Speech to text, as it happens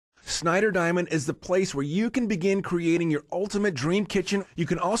Snyder Diamond is the place where you can begin creating your ultimate dream kitchen. You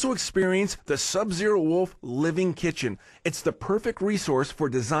can also experience the Sub-Zero Wolf Living Kitchen. It's the perfect resource for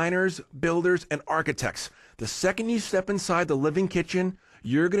designers, builders, and architects. The second you step inside the living kitchen,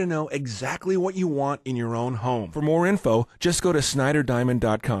 you're going to know exactly what you want in your own home. For more info, just go to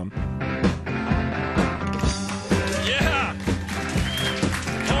SnyderDiamond.com. Yeah!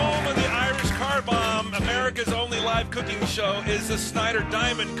 Home of the Irish Car Bomb, America's only live cooking show, is the Snyder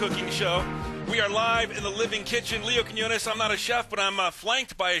Diamond Cooking Show. We are live in the living kitchen. Leo Quinones, I'm not a chef, but I'm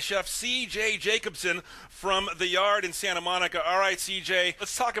flanked by a chef, C.J. Jacobson from The Yard in Santa Monica. All right, C.J.,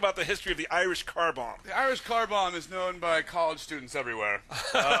 let's talk about the history of the Irish Car Bomb. The Irish Car Bomb is known by college students everywhere.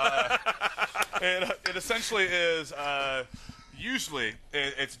 It essentially is, usually,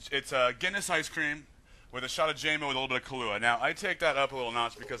 it's Guinness ice cream with a shot of JMO with a little bit of Kahlua. Now, I take that up a little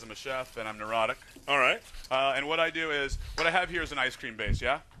notch because I'm a chef and I'm neurotic. All right. And what I do is, what I have here is an ice cream base,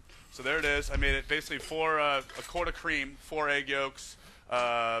 yeah? So there it is. I made it basically a quart of cream, 4 egg yolks,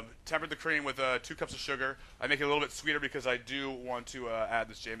 tempered the cream with 2 cups of sugar. I make it a little bit sweeter because I do want to add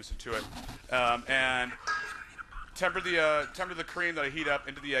this Jameson to it. And temper the cream that I heat up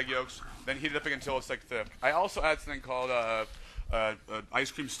into the egg yolks, then heat it up until it's like thick. I also add something called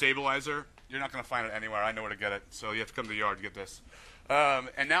ice cream stabilizer. You're not going to find it anywhere. I know where to get it, so you have to come to The Yard to get this.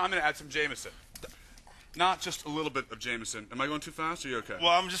 And now I'm going to add some Jameson. Not just a little bit of Jameson. Am I going too fast, or are you okay? Well,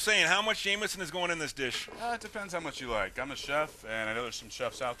 I'm just saying, how much Jameson is going in this dish? It depends how much you like. I'm a chef, and I know there's some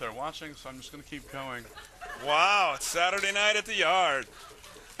chefs out there watching, so I'm just going to keep going. Wow, it's Saturday night at The Yard.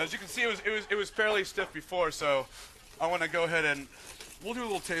 As you can see, it was fairly stiff before, so I want to go ahead and we'll do a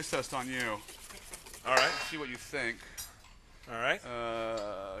little taste test on you. All right. See what you think. All right.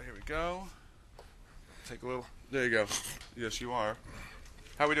 Here we go. Take a little. There you go. Yes, you are.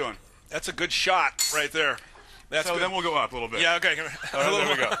 How we doing? That's a good shot right there. That's so good. Then we'll go up a little bit. Yeah, okay. There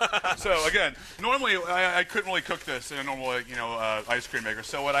we go. So again, normally I couldn't really cook this in a normal, ice cream maker.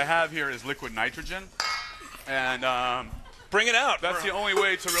 So what I have here is liquid nitrogen, and bring it out. That's the only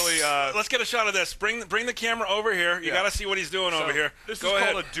way to really. Let's get a shot of this. Bring the camera over here. You got to see what he's doing over here. This Go is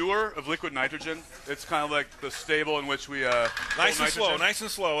ahead. called a dewar of liquid nitrogen. It's kind of like the stable in which we. Nice and slow. Nice and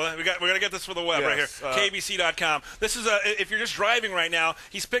slow. We're gonna get this for the web right here. KABC.com. This is if you're just driving right now.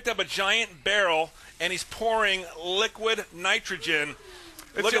 He's picked up a giant barrel and he's pouring liquid nitrogen.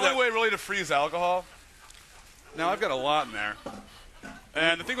 It's the only way really to freeze alcohol. Now I've got a lot in there,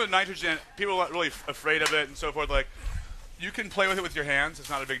 and the thing with nitrogen, people are really afraid of it and so forth. Like, you can play with it with your hands. It's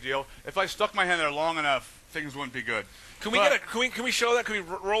not a big deal. If I stuck my hand there long enough, things wouldn't be good. Can we can we show that? Can we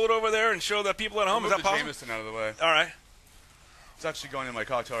roll it over there and show the people at home? Is that possible? Jameson out of the way. All right. It's actually going in my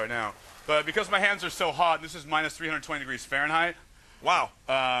cocktail right now. But because my hands are so hot, and this is minus 320 degrees Fahrenheit. Wow.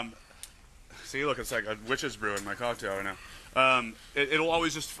 See, look, it's like a witch's brew in my cocktail right now. It'll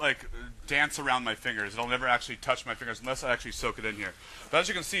always just like dance around my fingers. It'll never actually touch my fingers unless I actually soak it in here. But as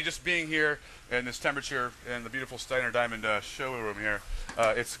you can see, just being here in this temperature in the beautiful Snyder Diamond showroom here,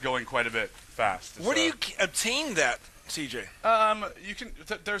 it's going quite a bit fast. Where do you obtain that, CJ? You can.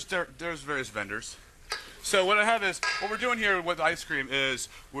 There's various vendors. So what I have is, what we're doing here with ice cream is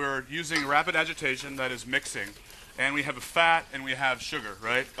we're using rapid agitation, that is mixing, and we have a fat and we have sugar,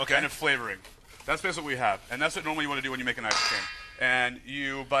 right? Okay. And a flavoring. That's basically what we have, and that's what normally you want to do when you make an ice cream. And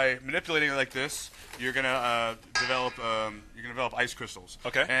you, by manipulating it like this, you're gonna develop ice crystals.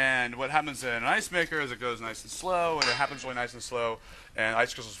 Okay. And what happens in an ice maker is it goes nice and slow, and it happens really nice and slow, and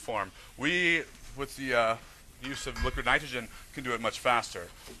ice crystals form. We, with the use of liquid nitrogen, can do it much faster.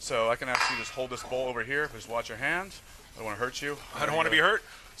 So I can actually just hold this bowl over here. Just watch your hand. I don't want to hurt you. I don't want to be hurt.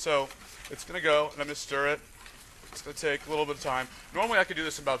 So it's gonna go, and I'm gonna stir it. It's going to take a little bit of time. Normally I could do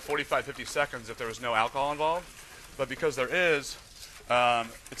this in about 45, 50 seconds if there was no alcohol involved. But because there is,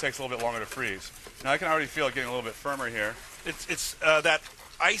 it takes a little bit longer to freeze. Now I can already feel it getting a little bit firmer here. It's that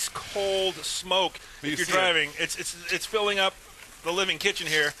ice cold smoke. If you're driving, it's filling up the living kitchen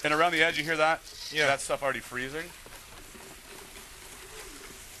here. And around the edge, you hear that? Yeah. That stuff already freezing.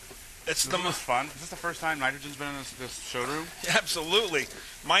 It's the most fun. Is this the first time nitrogen's been in this showroom? Absolutely.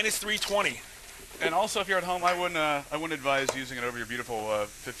 Minus 320. And also, if you're at home, I wouldn't advise using it over your beautiful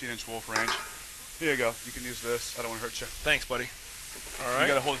 15-inch Wolf range. Here you go. You can use this. I don't want to hurt you. Thanks, buddy. All right. You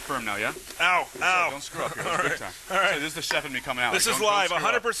got to hold it firm now, yeah? Ow, ow. Don't screw up here. All It's right. big time. All right. So this is the chef and me coming out. This like, is live,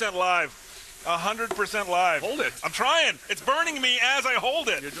 100% live. 100% live. Hold it. I'm trying. It's burning me as I hold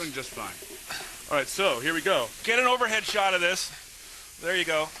it. You're doing just fine. All right, so here we go. Get an overhead shot of this. There you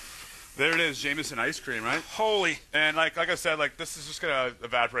go. There it is, Jameson ice cream, right? Holy. And like I said, this is just going to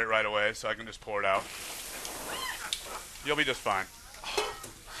evaporate right away, so I can just pour it out. You'll be just fine.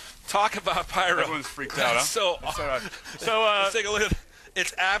 Talk about pyro. Everyone's freaked out, huh? So, That's all right. So let's take a look at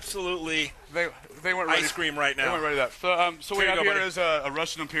It's absolutely They weren't ready. ice cream right They now. weren't ready for that. So what we Here you have go, here buddy. is a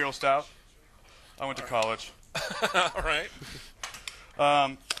Russian Imperial Stout. I went to college. All right.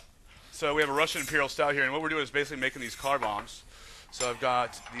 So we have a Russian Imperial Stout here, and what we're doing is basically making these car bombs. So I've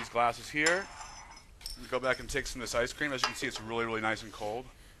got these glasses here. Go back and take some of this ice cream. As you can see, it's really, really nice and cold.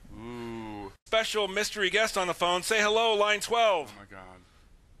 Ooh. Special mystery guest on the phone. Say hello, line 12. Oh, my God.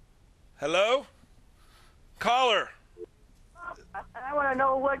 Hello? Caller. I want to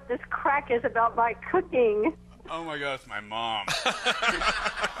know what this crack is about my cooking. Oh, my God, it's my mom.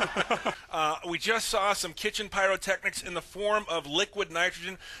 We just saw some kitchen pyrotechnics in the form of liquid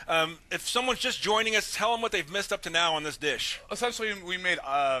nitrogen. If someone's just joining us, tell them what they've missed up to now on this dish. Essentially, we made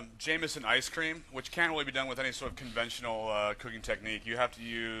Jameson ice cream, which can't really be done with any sort of conventional cooking technique. You have to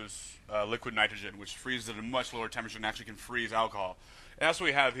use liquid nitrogen, which freezes at a much lower temperature and actually can freeze alcohol. And that's what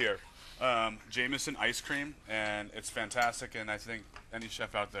we have here. Jameson ice cream, and it's fantastic, and I think any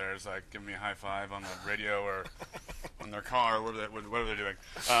chef out there is like giving me a high five on the radio or on their car or whatever they're doing.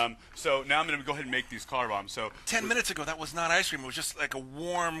 So now I'm going to go ahead and make these car bombs. So 10 minutes ago, that was not ice cream. It was just like a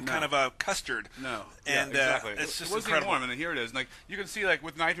warm kind of a custard. No, and yeah, exactly. It's just it wasn't incredible. warm, and here it is. And like you can see, like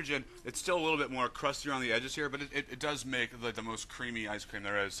with nitrogen, it's still a little bit more crustier on the edges here, but it does make like the most creamy ice cream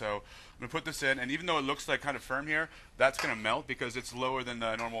there is. So I'm gonna put this in, and even though it looks like kind of firm here, that's gonna melt because it's lower than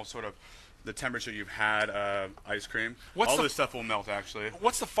the normal sort of the temperature you've had ice cream. All this stuff will melt actually.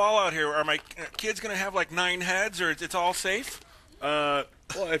 What's the fallout here? Are my kids going to have like 9 heads, or it's all safe? Well,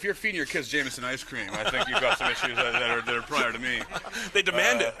 if you're feeding your kids Jameson ice cream, I think you've got some issues that are prior to me. They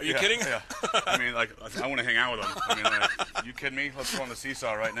demand it. Are you kidding? Yeah. I mean, like, I want to hang out with them. I mean, like, you kidding me? Let's go on the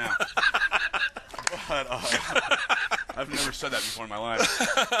seesaw right now. But I've never said that before in my life.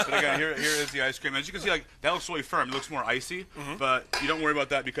 But again, here is the ice cream. As you can see, like that looks really firm. It looks more icy, but you don't worry about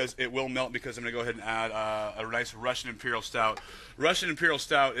that because it will melt because I'm going to go ahead and add a nice Russian Imperial Stout. Russian Imperial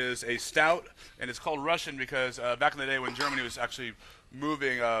Stout is a stout, and it's called Russian because back in the day when Germany was actually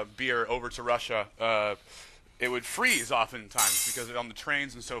moving beer over to Russia, it would freeze oftentimes because on the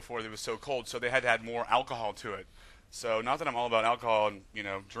trains and so forth it was so cold, so they had to add more alcohol to it. So not that I'm all about alcohol and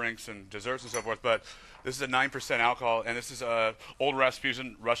drinks and desserts and so forth, but this is a 9% alcohol, and this is a Old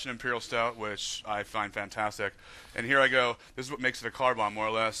Rasputin Russian Imperial Stout, which I find fantastic. And here I go. This is what makes it a car bomb, more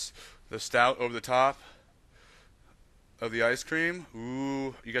or less. The stout over the top of the ice cream.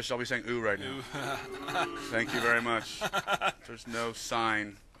 Ooh, you guys should all be saying ooh right now. Thank you very much. There's no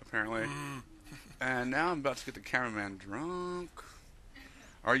sign, apparently. And now I'm about to get the cameraman drunk.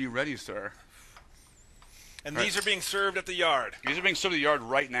 Are you ready, sir? And these are being served at the yard. These are being served at the yard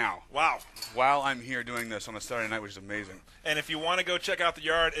right now. Wow. While I'm here doing this on a Saturday night, which is amazing. And if you want to go check out the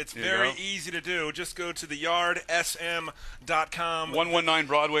yard, it's very easy to do. Just go to theyardsm.com. 119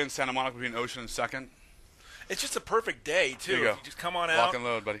 Broadway in Santa Monica between Ocean and 2nd. It's just a perfect day, too. There you go. Just come on out. Lock and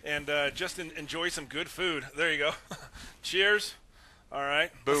load, buddy. And just enjoy some good food. There you go. Cheers. All right.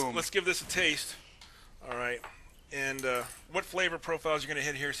 Boom. Let's give this a taste. All right. And what flavor profiles are you going to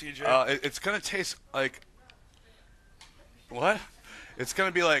hit here, CJ? It's going to taste like... What? It's going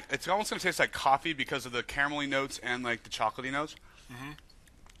to be like... It's almost going to taste like coffee because of the caramelly notes and like the chocolatey notes. Mm-hmm.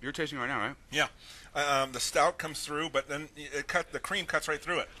 You're tasting it right now, right? Yeah. The stout comes through, but then the cream cuts right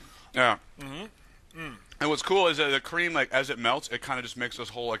through it. Yeah. Mm-hmm. Mm. And what's cool is that the cream, like as it melts, it kind of just makes this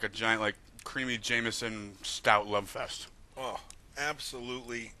whole like a giant like creamy Jameson stout love fest. Oh,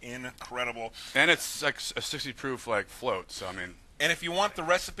 absolutely incredible. And it's like a 60 proof like float, so I mean. And if you want the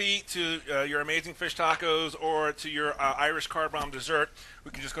recipe to your amazing fish tacos or to your Irish car bomb dessert, we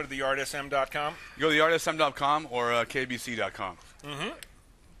can just go to theyardsm.com. You go to theyardsm.com or KABC.com. Mm-hmm.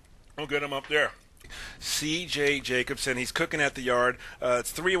 We'll get them up there. C.J. Jacobson, he's cooking at the yard.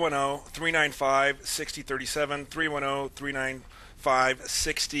 It's 310-395-6037,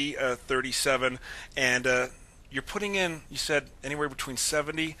 310-395-6037. And you're putting in, you said, anywhere between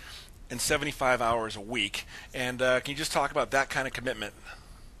 70 and 75 hours a week. And can you just talk about that kind of commitment?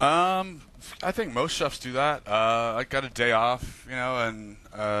 I think most chefs do that. I got a day off, and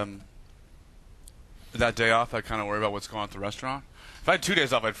that day off, I kind of worry about what's going on at the restaurant. If I had 2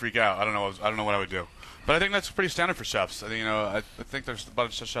 days off, I'd freak out. I don't know what I would do. But I think that's pretty standard for chefs. I think, I think there's a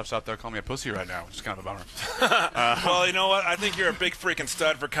bunch of chefs out there calling me a pussy right now, which is kind of a bummer. Well, you know what? I think you're a big freaking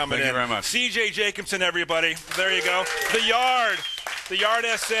stud for coming in. Thank you very much. C.J. Jacobson, everybody. There you go. The Yard.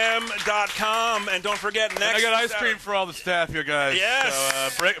 TheYardSM.com. And don't forget, next... And I got ice cream for all the staff here, guys.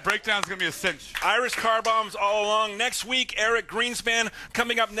 Yes. So breakdown's going to be a cinch. Irish car bombs all along. Next week, Eric Greenspan.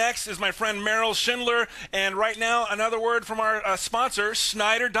 Coming up next is my friend Meryl Schindler. And right now, another word from our sponsor,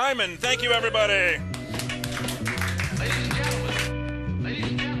 Snyder Diamond. Thank you, everybody.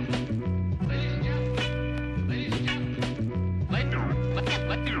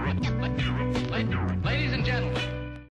 Ladies and gentlemen.